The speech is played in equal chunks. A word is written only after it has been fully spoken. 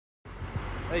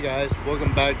Hey guys,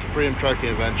 welcome back to Freedom Trucking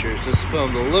Adventures. This is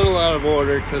filmed a little out of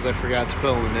order because I forgot to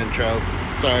film an intro.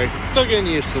 Sorry, still getting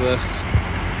used to this.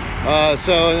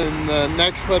 So in the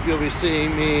next clip you'll be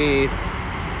seeing me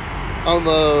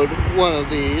unload one of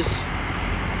these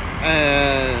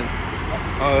at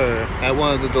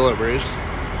one of the deliveries.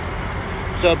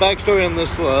 So backstory on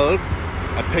this load,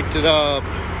 I picked it up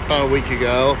about a week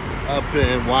ago up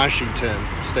in Washington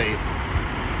State.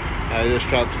 I just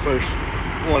dropped the first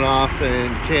one off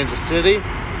in Kansas City.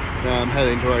 Now I'm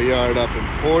heading to our yard up in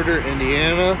Porter,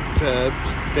 Indiana to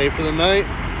stay for the night.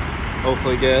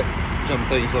 Hopefully get some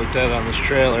things looked at on this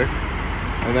trailer.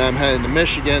 And then I'm heading to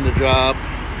Michigan to drop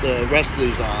the rest of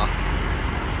these off.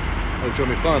 It's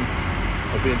gonna be fun.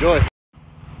 Hope you enjoy.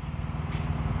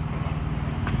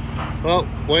 Well,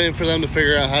 waiting for them to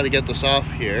figure out how to get this off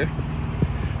here,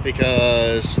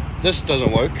 because this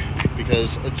doesn't work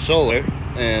because it's solar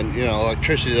and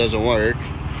electricity doesn't work.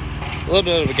 A little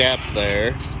bit of a gap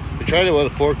there. We tried it with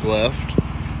a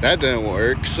forklift, that didn't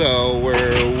work, so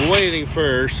we're waiting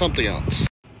for something else.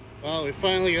 Well, we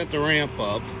finally got the ramp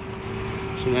up,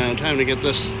 so now time to get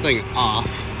this thing off.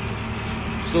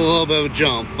 It's a little bit of a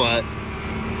jump, but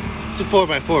it's a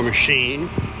 4x4 machine.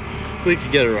 We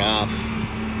could get her off.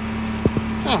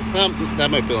 Oh, that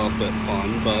might be a little bit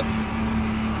fun, but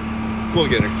we'll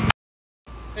get her.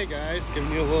 Hey guys,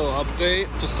 giving you a little update.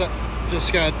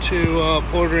 Just got to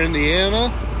Porter,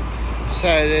 Indiana.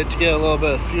 Decided to get a little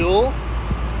bit of fuel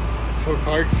for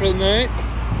park for the night.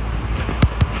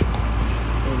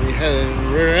 We'll be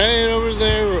heading right over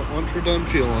there once we're done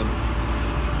fueling.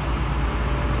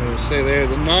 We'll stay there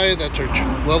the night. That's our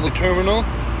lovely terminal.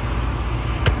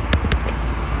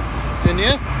 And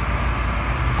yeah,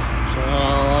 so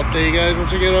I'll update you guys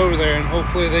once I get over there, and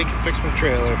hopefully they can fix my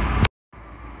trailer.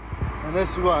 And this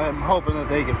is what I'm hoping that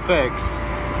they can fix.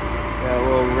 Got a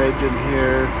little ridge in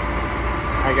here.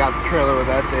 I got the trailer with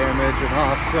that damage, and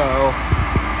also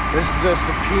this is just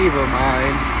a peeve of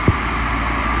mine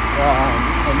that I'm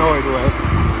annoyed with.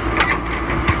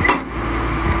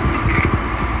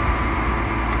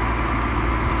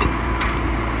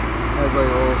 Has like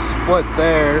a little split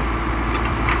there.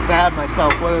 Stabbed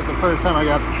myself with it the first time I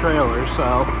got the trailer,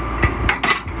 so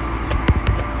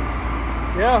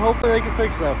yeah, hopefully they can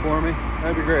fix that for me.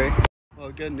 That'd be great.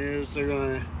 Well, good news, they're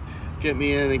gonna get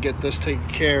me in and get this taken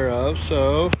care of,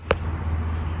 so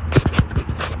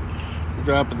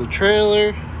dropping the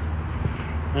trailer,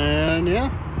 and yeah,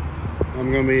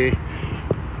 I'm gonna be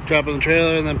dropping the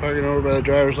trailer and then parking over by the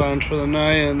driver's lounge for the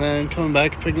night, and then coming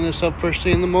back and picking this up first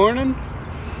thing in the morning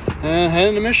and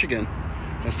heading to Michigan.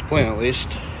 That's the plan, at least.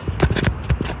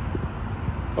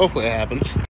 Hopefully it happens.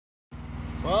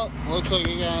 Well, looks like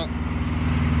I got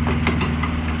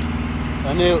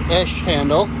a new ish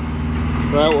handle.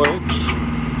 That works.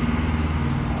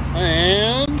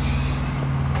 And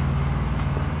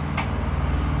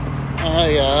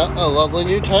I got a lovely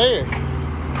new tire.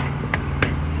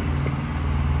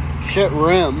 Shit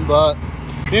rim, but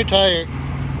new tire.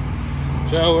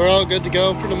 So we're all good to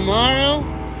go for tomorrow.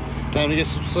 Time to get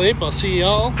some sleep. I'll see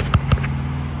y'all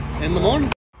in the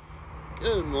morning.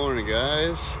 Good morning,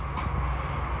 guys.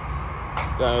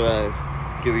 Thought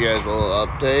I'd give you guys a little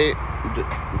update.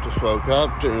 Just woke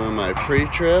up doing my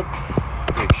pre-trip.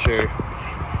 Make sure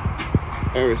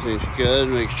everything's good.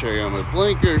 Make sure I got my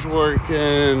blinkers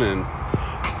working, and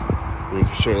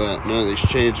making sure that none of these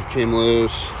chains came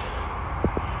loose.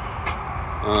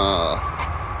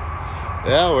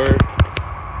 Yeah,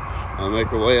 I'll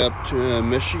make our way up to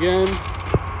Michigan.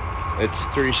 It's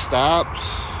 3 stops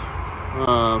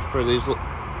for these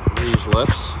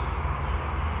lifts.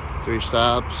 3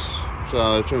 stops,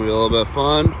 so it's gonna be a little bit of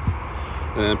fun.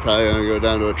 And then probably gonna go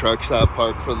down to a truck stop,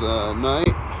 park for the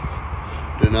night,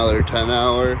 do another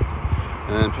 10-hour,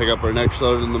 and then pick up our next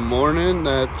load in the morning.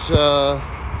 That's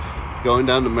going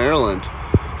down to Maryland,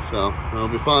 so it'll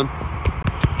be fun.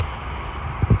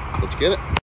 Let's get it.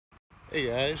 Hey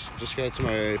guys, just got to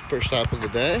my first stop of the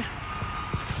day.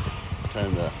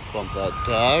 Time to bump that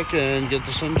dock and get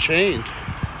this unchained.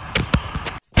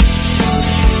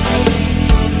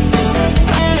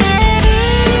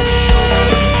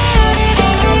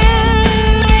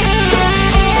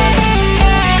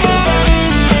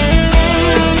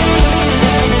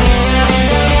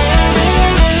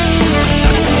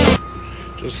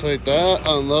 Just like that,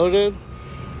 unloaded.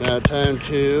 Now time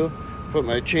to put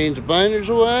my chains and binders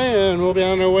away, and we'll be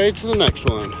on our way to the next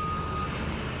one.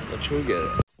 Let's go get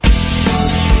it.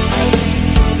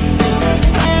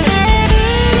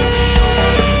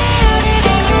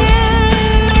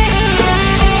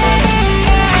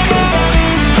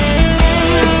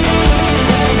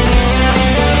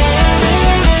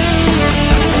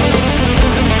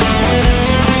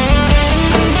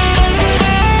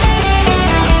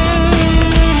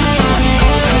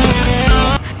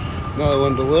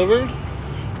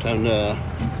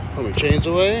 put my chains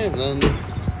away, and then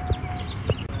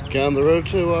get on the road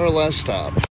to our last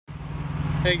stop.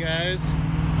 Hey guys,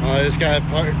 I just got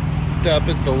parked up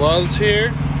at the Love's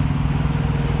here.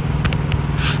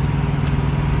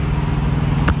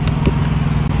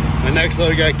 My next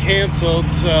load got canceled,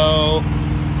 so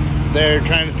they're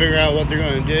trying to figure out what they're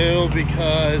going to do,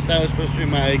 because that was supposed to be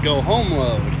my go home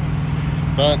load.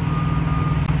 But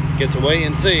get to wait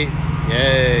and see.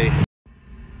 Yay.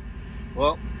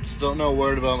 Well, still no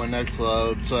word about my next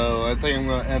load, so I think I'm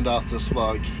going to end off this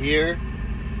vlog here.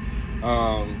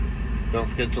 Don't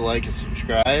forget to like and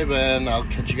subscribe, and I'll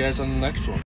catch you guys on the next one.